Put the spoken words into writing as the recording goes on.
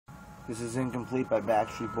This is Incomplete by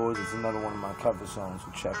Backstreet Boys. It's another one of my cover songs,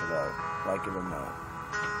 so check it out, like it or not.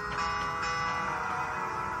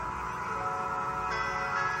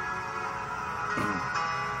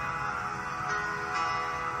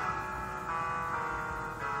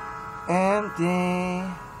 Empty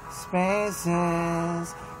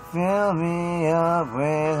spaces fill me up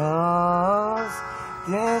with holes,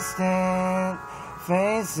 distant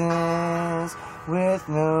faces with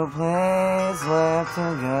no place left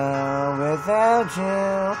to go. Without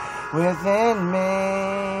you within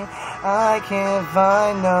me, I can't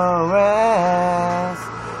find no rest.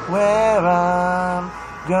 Where I'm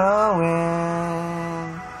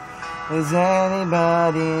going is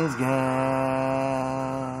anybody's guess.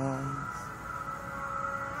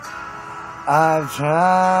 I've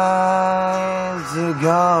tried to go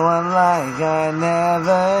on like I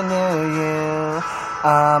never knew you.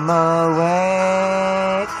 I'm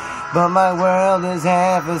awake, but my world is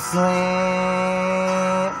half asleep.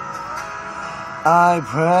 I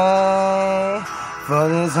pray for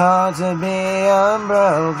this heart to be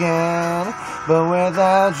unbroken, but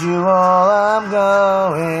without you all I'm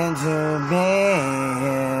going to be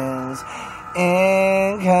is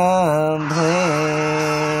incomplete.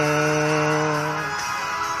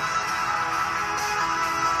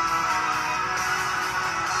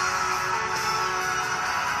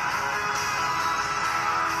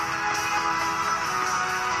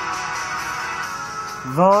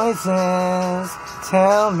 Voices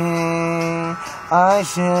tell me I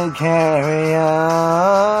should carry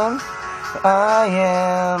on. I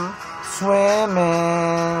am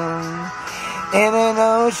swimming in an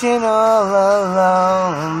ocean all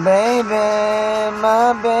alone, baby,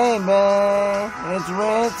 my baby. It's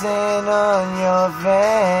written on your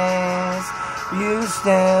face. You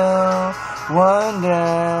still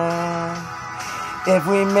wonder if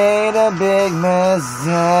we made a big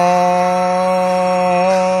mistake.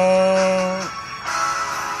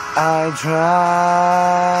 I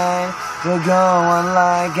tried to go on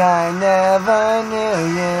like I never knew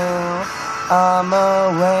you. I'm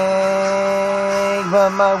awake,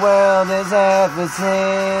 but my world is half asleep.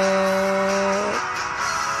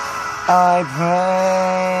 I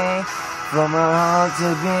pray for my heart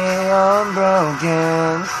to be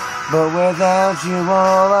unbroken, but without you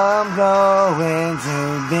all I'm going to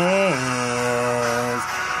be is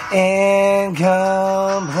incomplete.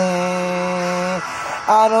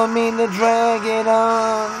 I don't mean to drag it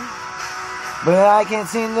on, but I can't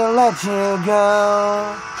seem to let you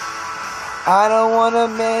go. I don't want to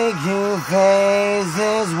make you face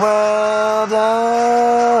this world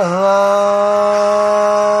alone.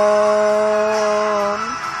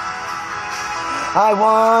 I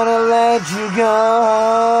want to let you go.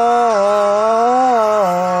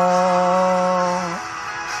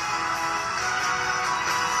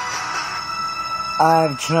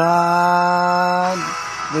 I've tried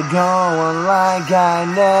to go on like I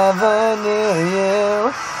never knew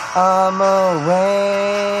you. I'm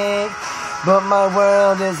awake, but my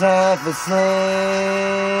world is half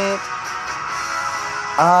asleep.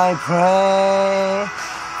 I pray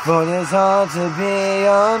for this heart to be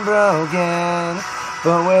unbroken,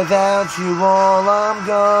 but without you all I'm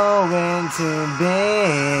going to be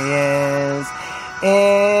is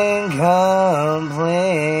incomplete.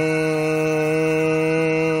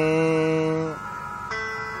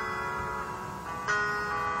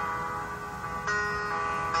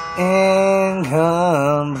 Incomplete.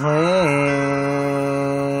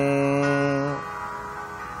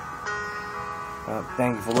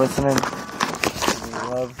 Thank you for listening.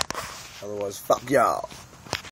 Love. Otherwise, fuck y'all.